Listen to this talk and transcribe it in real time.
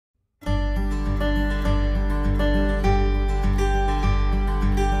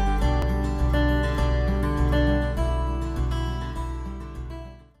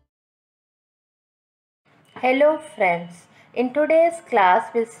Hello friends. In today's class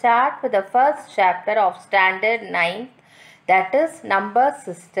we'll start with the first chapter of standard 9th, that is number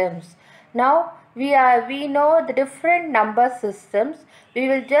systems. Now we know the different number systems. We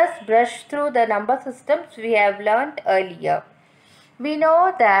will just brush through the number systems we have learnt earlier. We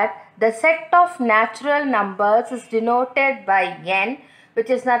know that the set of natural numbers is denoted by n, which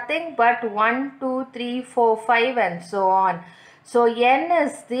is nothing but 1, 2, 3, 4, 5 and so on. So n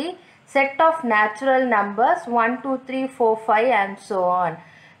is the set of natural numbers 1, 2, 3, 4, 5 and so on.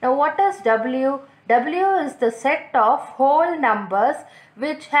 Now what is w? W is the set of whole numbers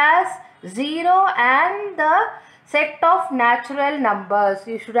which has 0 and the set of natural numbers.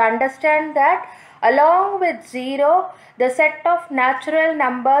 You should understand that along with 0, the set of natural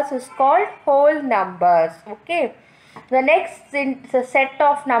numbers is called whole numbers. Okay. The next set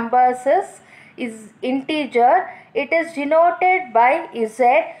of numbers is integer. It is denoted by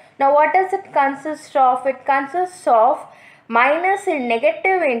z. Now what does it consist of? It consists of minus in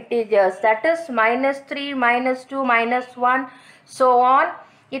negative integers, that is -3, -2, -1, so on.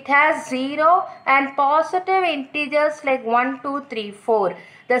 It has 0 and positive integers like 1, 2, 3, 4.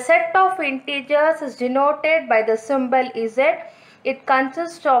 The set of integers is denoted by the symbol z. It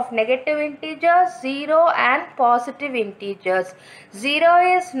consists of negative integers, 0 and positive integers. 0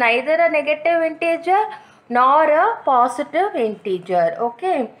 is neither a negative integer nor a positive integer.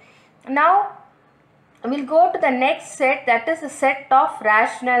 Okay. Now we'll go to the next set, that is a set of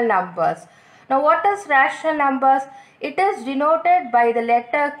rational numbers. Now what is rational numbers? It is denoted by the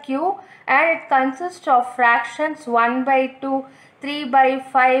letter Q and it consists of fractions 1 by 2, 3 by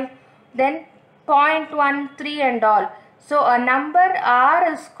 5, then 0.13 and all. So a number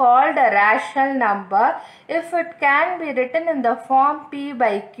R is called a rational number if it can be written in the form P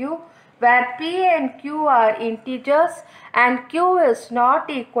by Q, where P and Q are integers and Q is not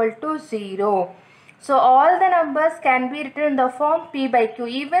equal to 0. So all the numbers can be written in the form P by Q.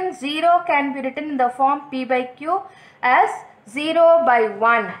 Even 0 can be written in the form P by Q as 0 by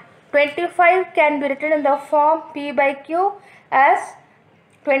 1. 25 can be written in the form P by Q as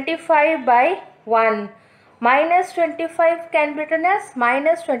 25 by 1. Minus 25 can be written as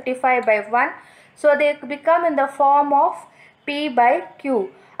minus 25 by 1. So they become in the form of P by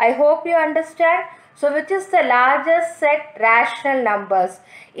Q. I hope you understand. So which is the largest set? Rational numbers.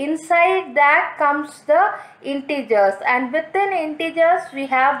 Inside that comes the integers, and within integers we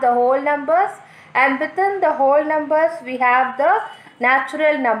have the whole numbers, and within the whole numbers we have the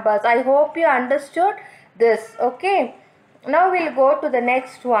natural numbers. I hope you understood this. Okay. Now we'll go to the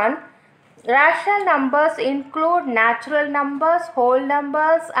next one. Rational numbers include natural numbers, whole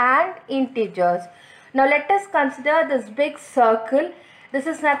numbers and integers. Now let us consider this big circle. This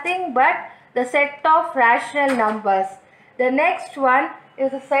is nothing but the set of rational numbers. The next one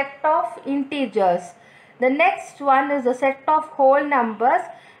is a set of integers. The next one is a set of whole numbers,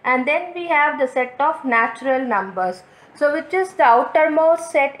 and then we have the set of natural numbers. So which is the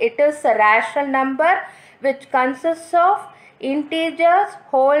outermost set? It is a rational number which consists of integers,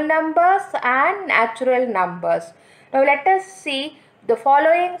 whole numbers and natural numbers. Now let us see the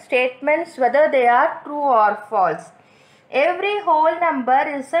following statements whether they are true or false. Every whole number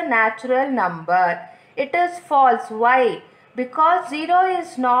is a natural number. It is false. Why? Because 0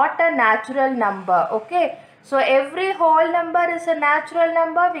 is not a natural number. Okay. So every whole number is a natural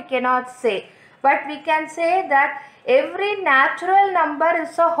number, we cannot say. But we can say that every natural number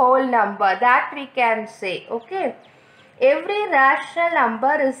is a whole number. That we can say. Okay. Every rational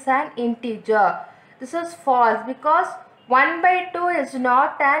number is an integer. This is false because 1 by 2 is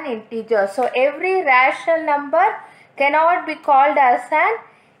not an integer. So every rational number cannot be called as an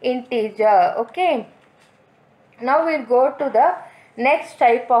integer. Okay. Now we'll go to the next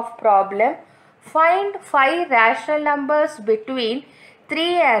type of problem. Find 5 rational numbers between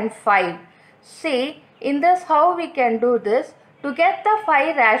 3 and 5. See, in this how we can do this. To get the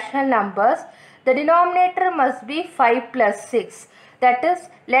 5 rational numbers, the denominator must be 5 plus 6. That is,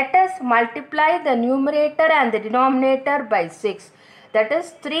 let us multiply the numerator and the denominator by 6. That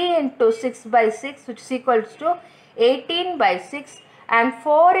is 3 into 6 by 6, which is equals to 18 by 6, and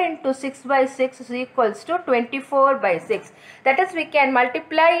 4 into 6 by 6 is equals to 24 by 6. That is, we can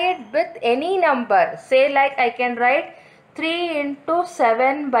multiply it with any number. Say like I can write 3 into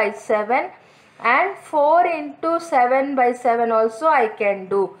 7 by 7 and 4 into 7 by 7 also I can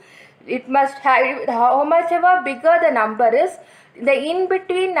do. It must have, how much ever bigger the number is, the in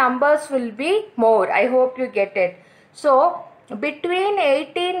between numbers will be more. I hope you get it. So between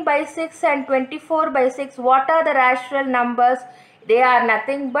 18 by 6 and 24 by 6, what are the rational numbers? They are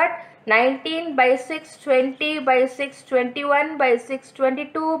nothing but 19 by 6, 20 by 6, 21 by 6,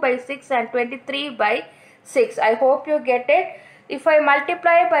 22 by 6 and 23 by 6. I hope you get it. If I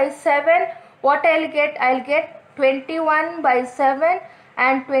multiply by 7, what I'll get? I'll get 21 by 7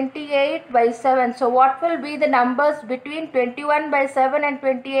 and 28 by 7. So what will be the numbers between 21 by 7 and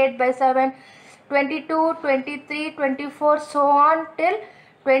 28 by 7? 22, 23, 24, so on till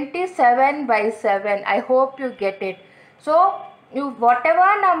 27 by 7. I hope you get it. So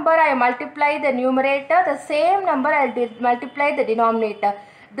whatever number I multiply the numerator, the same number I will multiply the denominator.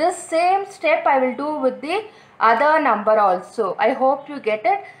 This same step I will do with the other number also. I hope you get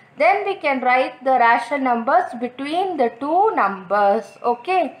it. Then we can write the rational numbers between the two numbers.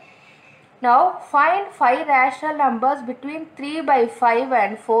 Okay. Now find 5 rational numbers between 3 by 5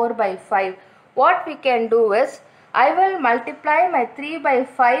 and 4 by 5. What we can do is, I will multiply my 3 by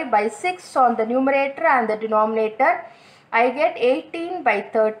 5 by 6 on the numerator and the denominator. I get 18 by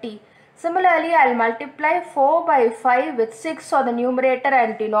 30. Similarly, I will multiply 4 by 5 with 6 on the numerator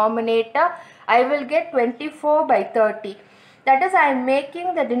and denominator. I will get 24 by 30. That is, I am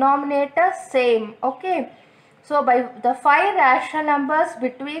making the denominator same. Okay. So, by the 5 rational numbers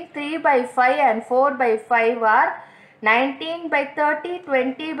between 3 by 5 and 4 by 5 are 19 by 30,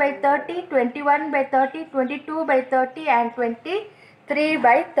 20 by 30, 21 by 30, 22 by 30 and 23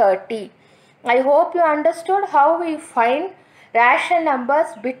 by 30. I hope you understood how we find rational numbers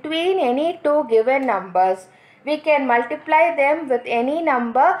between any two given numbers. We can multiply them with any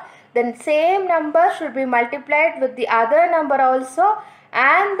number. The same number should be multiplied with the other number also,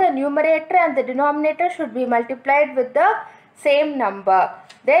 and the numerator and the denominator should be multiplied with the same number.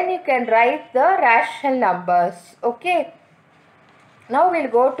 Then you can write the rational numbers. Okay. Now we'll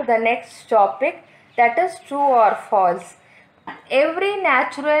go to the next topic, that is true or false. Every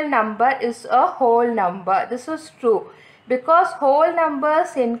natural number is a whole number. This is true because whole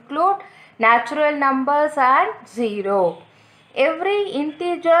numbers include natural numbers and 0. Every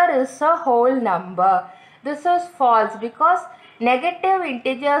integer is a whole number. This is false because negative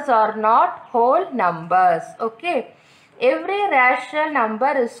integers are not whole numbers. Okay. Every rational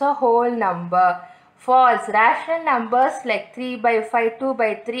number is a whole number. False. Rational numbers like 3 by 5, 2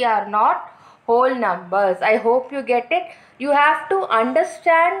 by 3 are not whole numbers. I hope you get it. You have to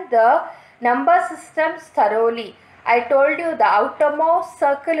understand the number systems thoroughly. I told you the outermost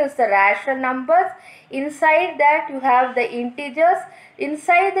circle is the rational numbers. Inside that you have the integers.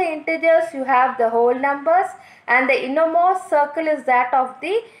 Inside the integers you have the whole numbers. And the innermost circle is that of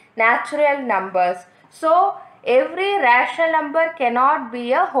the natural numbers. So, every rational number cannot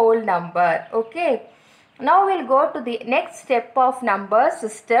be a whole number. Okay. Now we'll go to the next step of number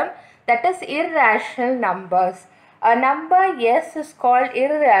system, that is irrational numbers. A number S is called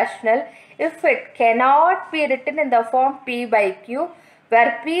irrational if it cannot be written in the form P by Q,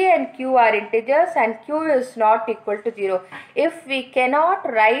 where P and Q are integers and Q is not equal to 0. If we cannot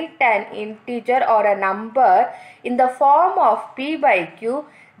write an integer or a number in the form of P by Q,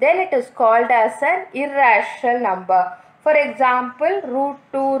 then it is called as an irrational number. For example, root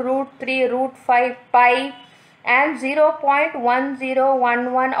 2, root 3, root 5, pi and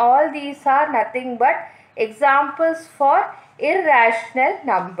 0.1011, all these are nothing but examples for irrational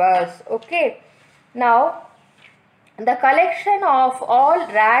numbers. Okay. Now, the collection of all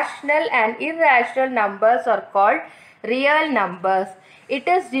rational and irrational numbers are called real numbers. It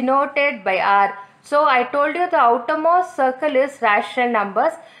is denoted by R. So, I told you the outermost circle is rational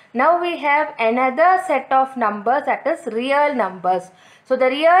numbers. Now, we have another set of numbers, that is real numbers. So, the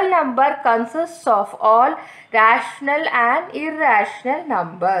real number consists of all rational and irrational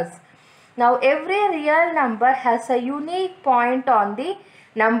numbers. Now, every real number has a unique point on the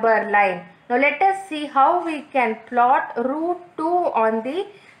number line. Now, let us see how we can plot root 2 on the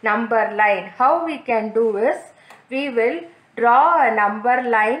number line. How we can do is, we will draw a number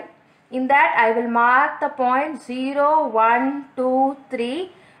line. In that, I will mark the point 0, 1, 2,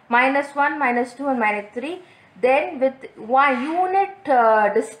 3, minus 1, minus 2 and minus 3. Then with one unit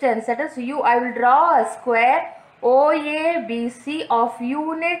distance, that is I will draw a square OABC of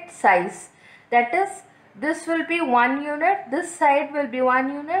unit size. That is, this will be 1 unit, this side will be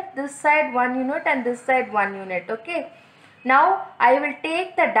 1 unit, this side 1 unit and this side 1 unit. Okay. Now, I will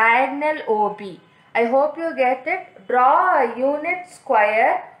take the diagonal OB. I hope you get it. Draw a unit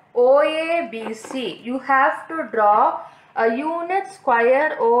square OABC. You have to draw a unit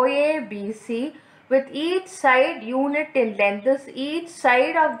square OABC with each side unit in length. This each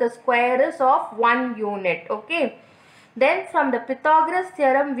side of the square is of 1 unit. Okay. Then from the Pythagoras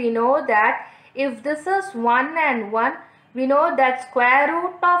theorem we know that if this is 1 and 1, we know that square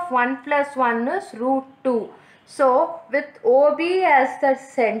root of 1 plus 1 is root 2. So with OB as the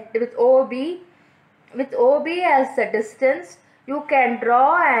as the distance, you can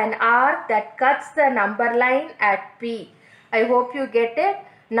draw an arc that cuts the number line at P. I hope you get it.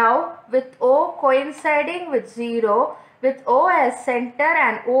 Now with O coinciding with 0, with O as center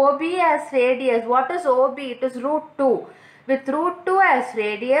and OB as radius. What is OB? It is root 2. With root 2 as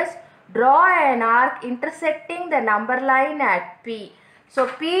radius, draw an arc intersecting the number line at P. So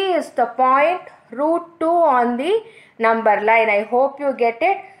P is the point root 2 on the number line. I hope you get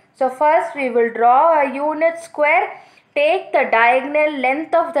it. So first we will draw a unit square. Take the diagonal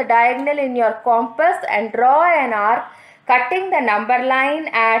length of the diagonal in your compass and draw an arc cutting the number line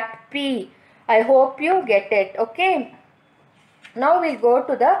at P. I hope you get it. Okay. Now we go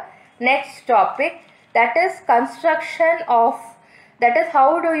to the next topic, that is construction of, that is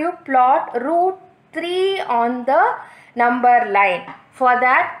how do you plot root 3 on the number line. For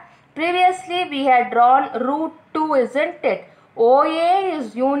that, previously we had drawn root 2, isn't it? OA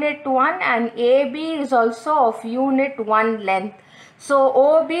is unit 1 and AB is also of unit 1 length. So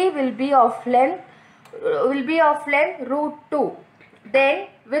OB will be of length root 2. Then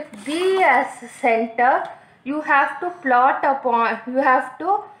with B as center, you have to plot a point, you have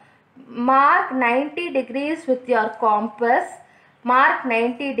to mark 90 degrees with your compass, mark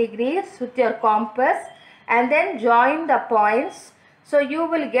 90 degrees with your compass and then join the points. So you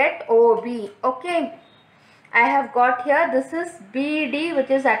will get OB. Okay, I have got here, this is BD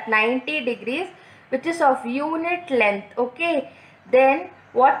which is at 90 degrees which is of unit length. Okay, then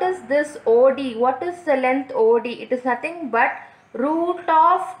what is this OD? What is the length OD? It is nothing but root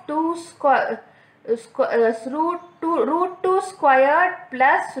of 2 square, root 2 squared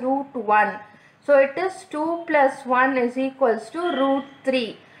plus root 1. So it is 2 plus 1 is equals to root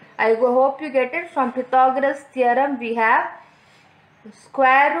 3. I hope you get it. From Pythagoras theorem we have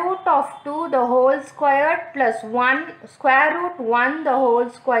square root of 2 the whole squared plus 1 square root 1 the whole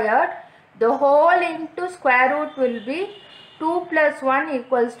squared. The whole into square root will be 2 plus 1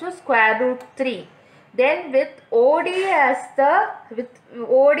 equals to square root 3. Then with OD as the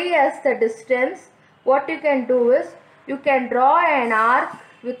distance, what you can do is you can draw an arc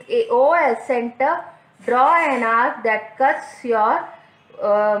with O as center. Draw an arc that cuts your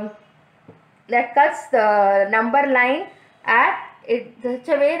the number line at it such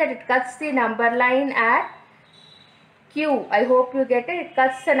a way that it cuts the number line at Q. I hope you get it. It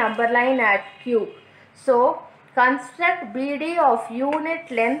cuts the number line at Q. So construct BD of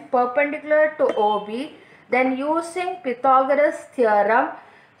unit length perpendicular to OB. Then using Pythagoras theorem,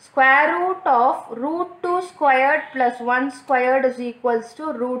 square root of root 2 squared plus 1 squared is equals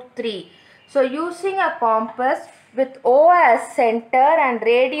to root 3. So using a compass with O as center and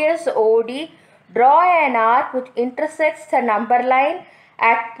radius OD, draw an arc which intersects the number line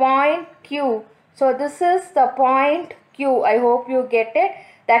at point Q. So this is the point Q. I hope you get it.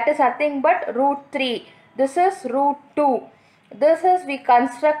 That is nothing but root 3. This is root 2. This is we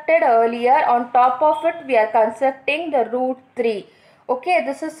constructed earlier. On top of it we are constructing the root 3. Okay,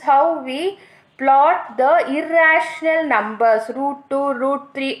 this is how we plot the irrational numbers root 2,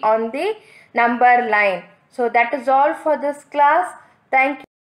 root 3 on the number line. So that is all for this class. Thank you.